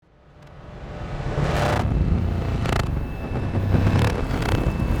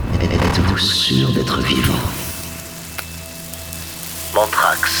sûr d'être vivant.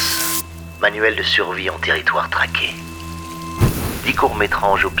 Mantrax, manuel de survie en territoire traqué. 10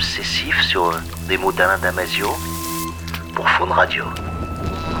 courts-métrages obsessifs sur des mots d'Alain Damasio pour Faune Radio.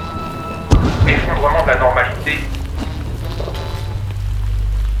 Effondrement de la normalité.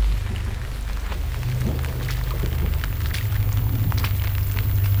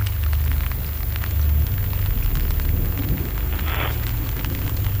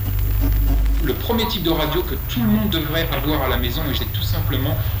 Le premier type de radio que tout le monde devrait avoir à la maison, et c'est tout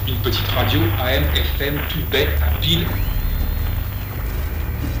simplement une petite radio AM, FM, toute bête, à pile.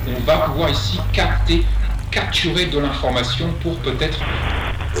 On va pouvoir ici capturer de l'information pour peut-être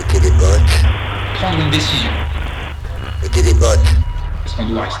mettez des bottes. Prendre une décision. Mettez des bottes. Est-ce qu'on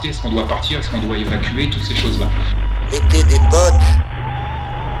doit rester, est-ce qu'on doit partir, est-ce qu'on doit évacuer, toutes ces choses-là. Mettez des bottes.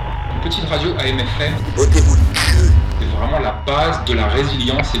 Une petite radio AM/FM. Bottez-vous le cul. C'est vraiment la base de la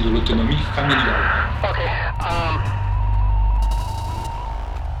résilience et de l'autonomie familiale.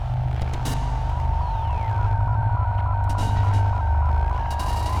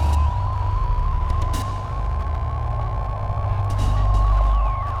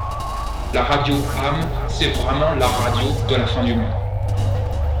 La radio AM, c'est vraiment la radio de la fin du monde.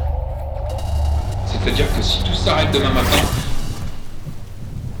 C'est-à-dire que si tout s'arrête demain matin,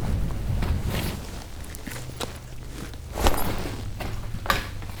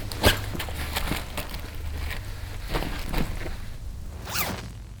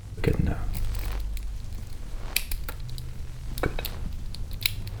 Cadenas. Code.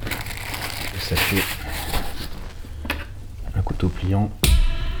 Le sachet. Un couteau pliant.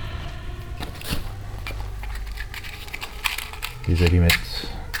 Des allumettes,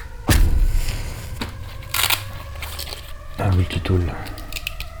 un multitool,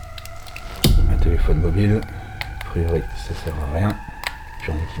 un téléphone mobile, a priori ça sert à rien,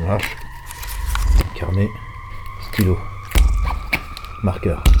 j'en ai qui marche, carnet, stylo,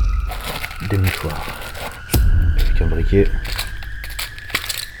 marqueur, des mouchoirs, avec un briquet,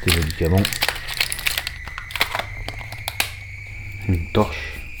 des médicaments, une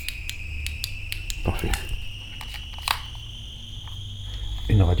torche, parfait.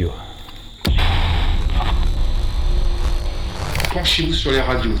 Une radio. penchez-vous sur les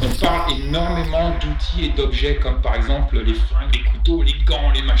radios. On parle énormément d'outils et d'objets comme par exemple les flingues, les couteaux, les gants,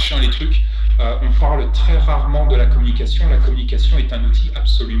 les machins, les trucs. On parle très rarement de la communication. La communication est un outil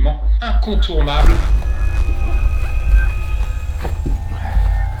absolument incontournable.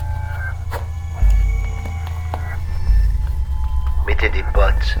 Mettez des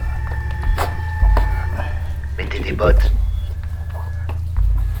bottes. Mettez des bottes.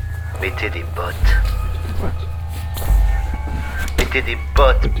 Mettez des bottes. Mettez des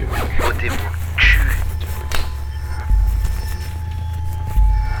bottes. Bottez-vous le cul.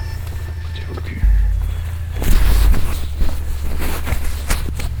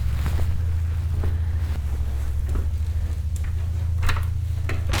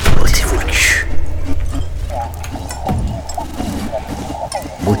 Bottez-vous le cul.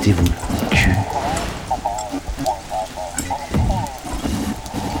 Bottez-vous le cul. Bottez-vous le cul.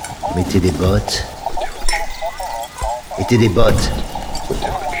 Mettez des bottes. Mettez des bottes.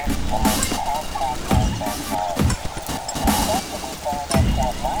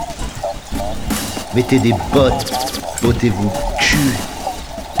 Mettez des bottes. Bottez-vous le cul.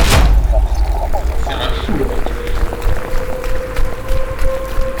 C'est un fou le mec.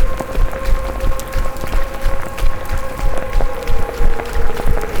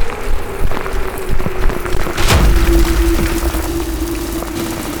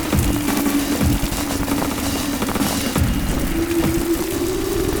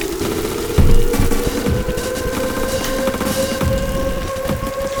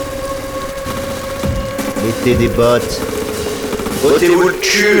 Mettez des bottes. Bottez-vous le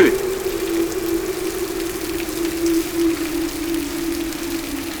cul.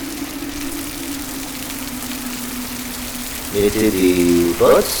 Mettez des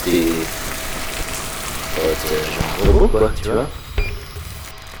bottes, des bottes genre robot quoi, tu vois.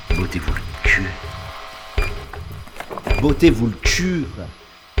 Bottez-vous le cul. Bottez-vous le cul.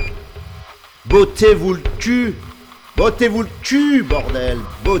 Bottez-vous le cul. Bottez-vous le cul, bordel.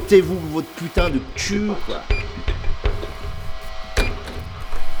 Bottez-vous votre putain de cul, quoi.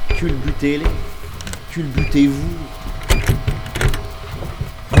 Culbutez-les. Culbutez-vous.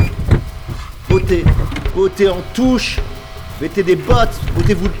 Bottez en touche. Mettez des bottes.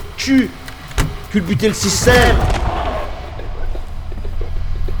 Bottez-vous le cul. Culbutez le système.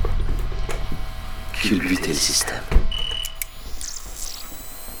 Culbutez le système.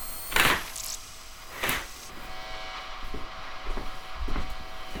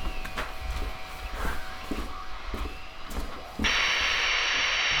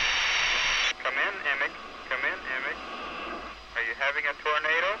 Come in, Emic. Come in, Emic. Are you having a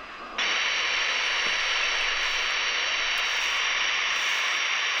tornado?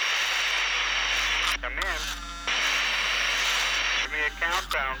 Come in. Give me a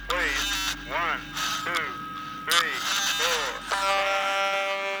countdown, please. 1, 2, 3, 4.